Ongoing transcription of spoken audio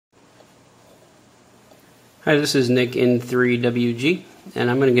Hi, this is Nick in 3WG, and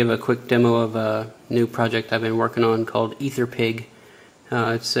I'm going to give a quick demo of a new project I've been working on called EtherPig.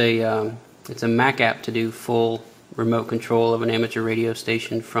 It's a Mac app to do full remote control of an amateur radio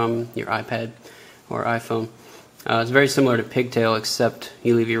station from your iPad or iPhone. It's very similar to Pigtail, except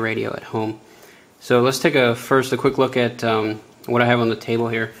you leave your radio at home. So let's take first a quick look at what I have on the table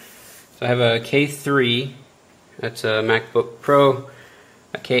here. So I have a K3, that's a MacBook Pro,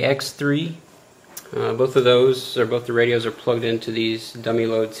 a KX3. Both of those, or both the radios, are plugged into these dummy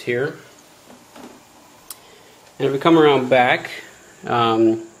loads here. And if we come around back,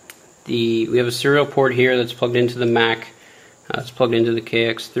 we have a serial port here that's plugged into the Mac. It's plugged into the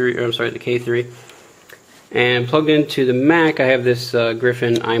KX3, or I'm sorry, the K3. And plugged into the Mac, I have this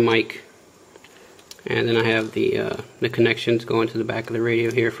Griffin iMic, and then I have the connections going to the back of the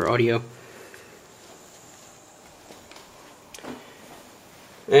radio here for audio.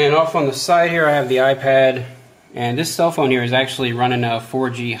 And off on the side here I have the iPad, and this cell phone here is actually running a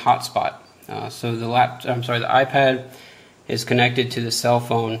 4G hotspot. So the iPad is connected to the cell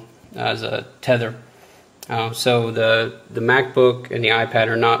phone as a tether. So the MacBook and the iPad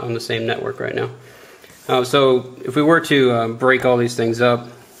are not on the same network right now. So if we were to break all these things up,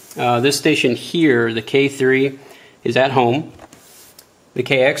 this station here, the K3, is at home. The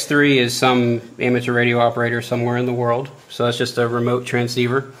KX3 is some amateur radio operator somewhere in the world, so that's just a remote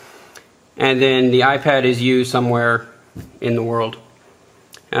transceiver. And then the iPad is you somewhere in the world.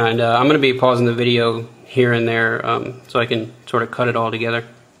 And I'm going to be pausing the video here and there so I can sort of cut it all together.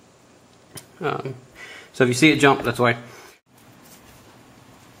 So if you see it jump, that's why.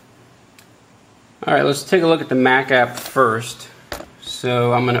 Alright, let's take a look at the Mac app first.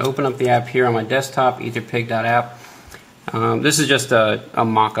 So I'm going to open up the app here on my desktop, etherpig.app. This is just a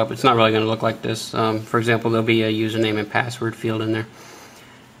mock-up. It's not really going to look like this. For example, there'll be a username and password field in there.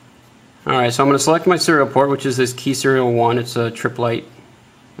 Alright, so I'm going to select my serial port, which is this key serial 1. It's a triplet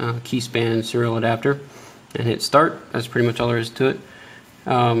key span serial adapter, and hit start. That's pretty much all there is to it.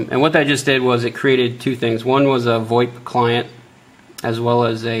 And what that just did was it created two things. One was a VoIP client, as well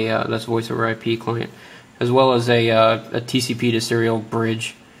as that's voice over IP client, as well as a TCP to serial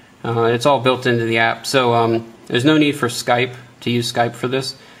bridge. It's all built into the app. So there's no need for Skype, to use Skype for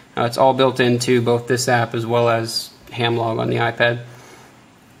this. It's all built into both this app as well as HamLog on the iPad.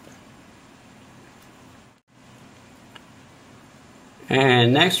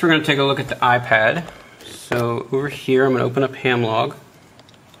 And next we're going to take a look at the iPad. So over here I'm going to open up HamLog.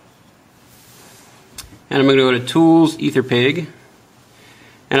 And I'm going to go to Tools, EtherPig.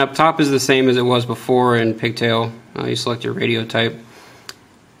 And up top is the same as it was before in Pigtail. You select your radio type.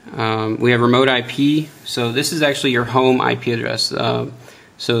 We have remote IP, so this is actually your home IP address.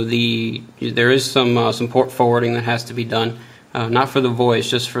 So there is some port forwarding that has to be done, not for the voice,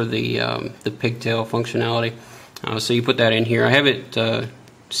 just for the Pigtail functionality. So you put that in here. I have it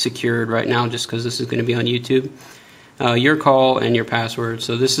secured right now just because this is going to be on YouTube. Your call and your password.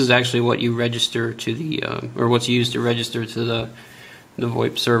 So this is actually what you register to the, or what's used to register to the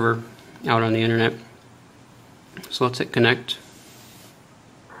VoIP server out on the internet. So let's hit connect.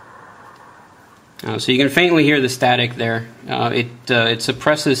 So you can faintly hear the static there. It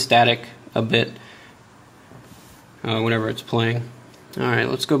suppresses static a bit whenever it's playing. Alright,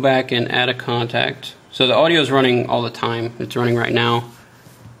 let's go back and add a contact. So the audio is running all the time. It's running right now.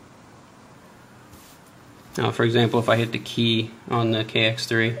 For example, if I hit the key on the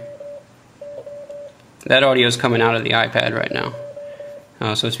KX3, that audio is coming out of the iPad right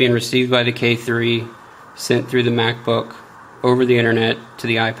now. So it's being received by the K3, sent through the MacBook, over the internet to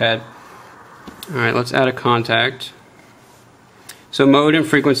the iPad. Alright, let's add a contact. So mode and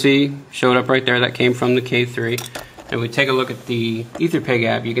frequency showed up right there. That came from the K3. And we take a look at the EtherPig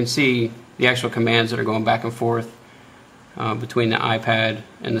app. You can see the actual commands that are going back and forth between the iPad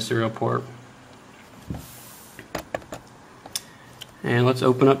and the serial port. And let's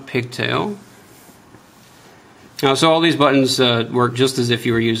open up Pigtail. So all these buttons work just as if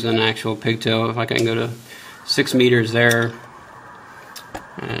you were using an actual Pigtail. If I can go to 6 meters there,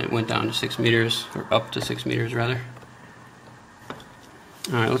 and it went down to 6 meters, or up to 6 meters rather.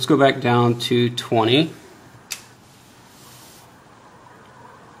 Alright, let's go back down to 20.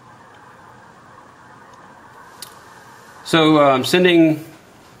 So I'm sending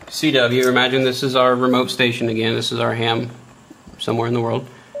CW. Imagine this is our remote station again. This is our ham somewhere in the world.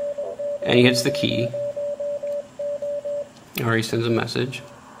 And he hits the key, or he sends a message.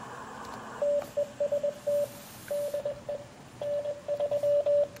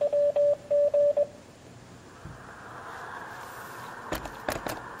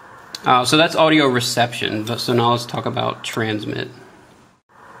 So that's audio reception. So now let's talk about transmit.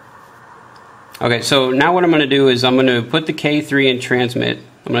 Okay, so now what I'm going to do is I'm going to put the K3 in transmit.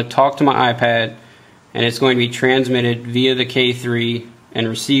 I'm going to talk to my iPad, and it's going to be transmitted via the K3 and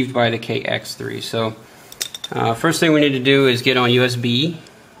received by the KX3. So first thing we need to do is get on USB.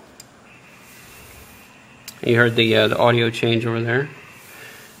 You heard the audio change over there.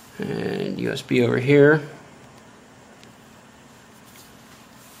 And USB over here.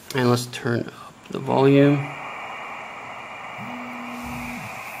 And let's turn up the volume.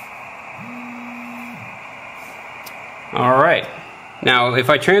 Alright. Now, if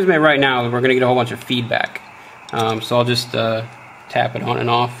I transmit right now, we're going to get a whole bunch of feedback. So I'll just tap it on and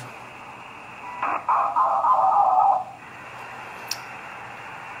off.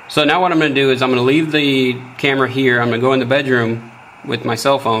 So now what I'm going to do is I'm going to leave the camera here. I'm going to go in the bedroom with my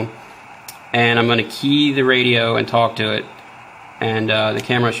cell phone, and I'm going to key the radio and talk to it, and the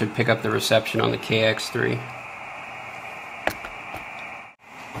camera should pick up the reception on the KX3.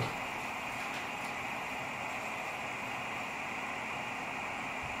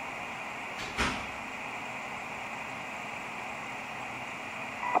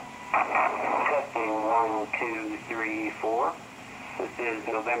 Testing 1, 2, 3, 4. This is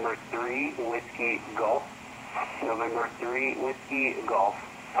November 3 Whiskey Golf. November 3 Whiskey Golf.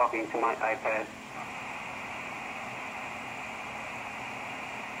 Talking to my iPad.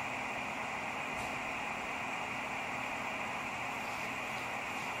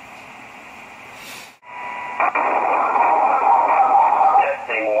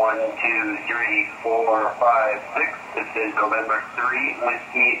 Testing 1, 2, 3, 4, 5, 6. This is November 3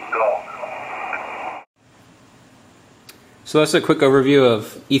 Whiskey Golf. So that's a quick overview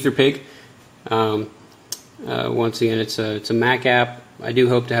of EtherPig. Once again, it's a Mac app. I do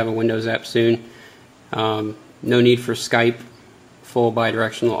hope to have a Windows app soon. No need for Skype, full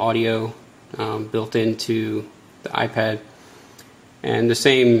bi-directional audio built into the iPad, and the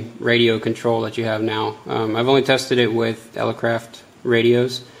same radio control that you have now. I've only tested it with Elecraft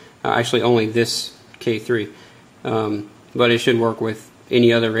radios, actually only this K3, but it should work with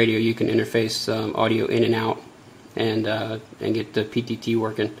any other radio. You can interface audio in and out and get the PTT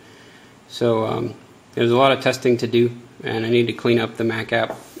working. So there's a lot of testing to do, and I need to clean up the Mac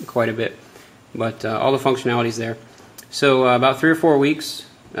app quite a bit, but all the functionality's there. So about 3 or 4 weeks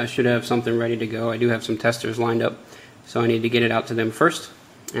I should have something ready to go. I do have some testers lined up, so I need to get it out to them first,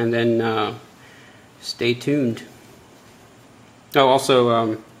 and then stay tuned. Oh,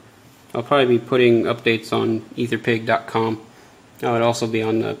 also I'll probably be putting updates on etherpig.com. It'll also be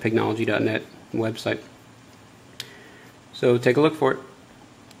on the pignology.net website. So take a look for it.